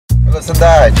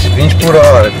Velocidade, 20 por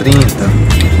hora, 30.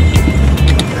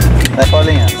 Vai,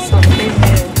 Paulinha. Só tem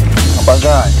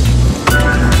Bagagem.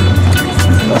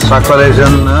 Tá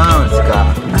sacolejando não esse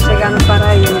carro. pra chegar no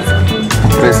paraíso. O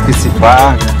preço que se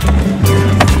paga.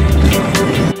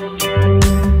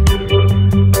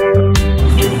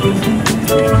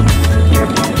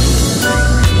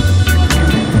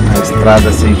 A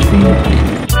estrada sem fim.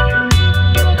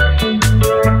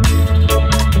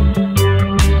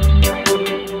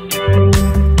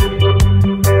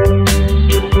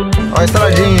 Olha a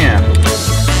estradinha.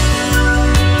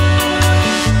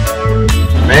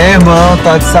 Meu irmão,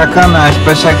 tá de sacanagem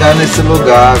pra chegar nesse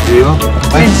lugar, viu?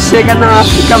 A gente chega na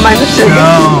África, mas não chega.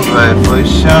 Chão, velho, foi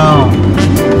chão,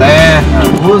 terra,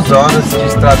 2 horas de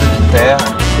estrada de terra,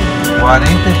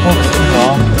 40 e poucos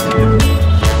quilômetros.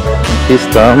 Aqui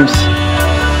estamos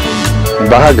em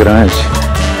Barra Grande.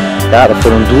 Cara,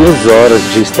 foram 2 horas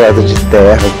de estrada de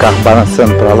terra, o carro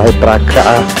balançando pra lá e pra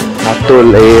cá,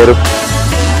 atoleiro.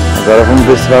 Agora vamos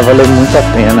ver se vai valer muito a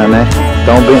pena, né?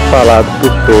 Tão bem falado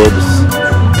por todos.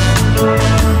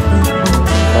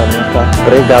 Não tá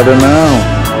pregada não.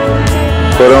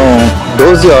 Foram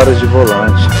 12 horas de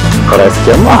volante. Parece que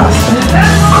é massa.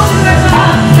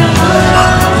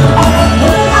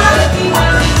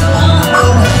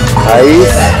 Aí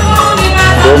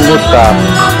vou mutar.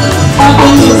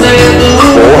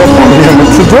 Porra, Paulinha, é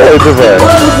muito doido, velho.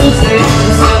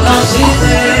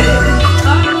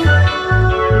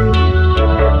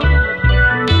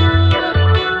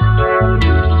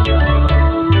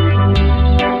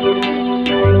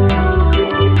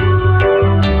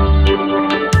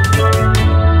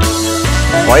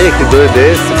 Olha que doido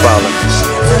é esse, Paulo.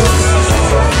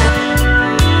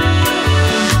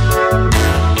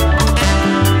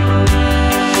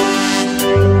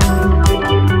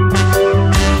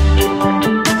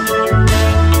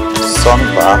 Só no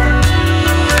barro.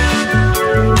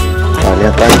 A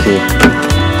Paulinha tá aqui,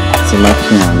 se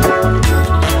maquiando.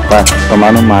 Vai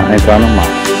tomar no mar, entrar no mar.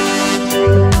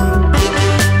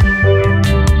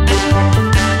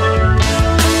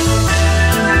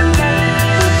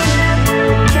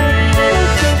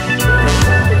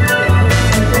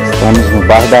 Estamos no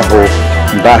Bar da Rua,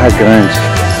 em Barra Grande,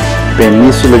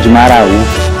 Península de Maraú,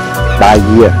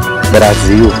 Bahia,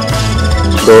 Brasil,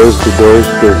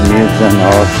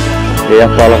 2/2/2019. Eu e a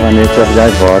Paula Vanessa das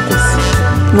Gaivotas.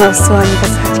 Nosso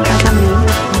aniversário de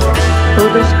casamento.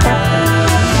 Tudo de café.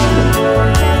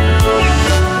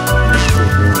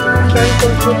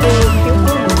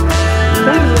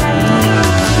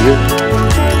 Rio.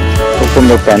 Vou pôr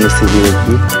meu pé nesse rio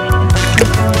aqui.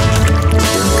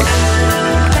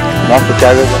 Nossa, que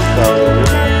água gostosa, viu?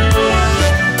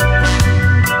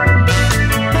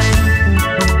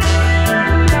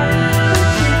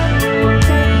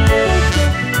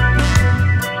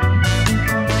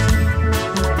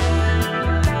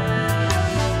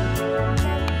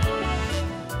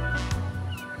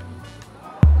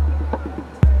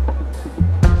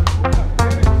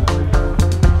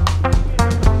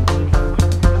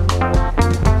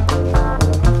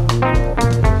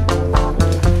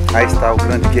 Aí está o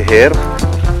grande guerreiro,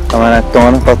 a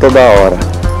maratona para toda hora.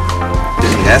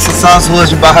 Essas são as ruas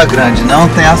de Barra Grande, não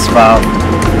tem asfalto.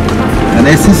 É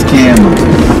nesse esquema.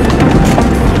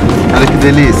 Olha que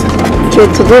delícia. Que é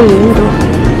tudo lindo.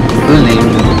 Tudo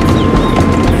lindo.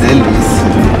 Delícia.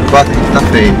 Corta que tá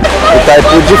feio.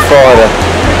 Itaipu de Fora,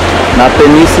 na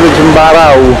Península de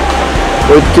Maraú,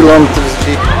 8 quilômetros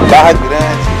de Barra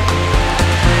Grande.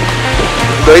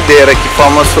 Doideira, que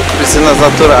formam piscinas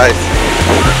naturais.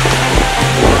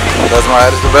 Das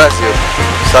maiores do Brasil.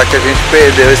 Só que a gente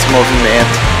perdeu esse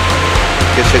movimento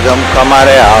porque chegamos com a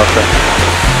maré alta.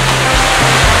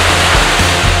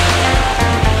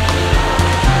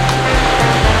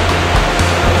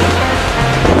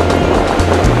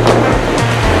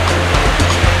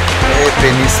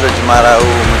 Península de Maraú,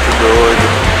 muito doido.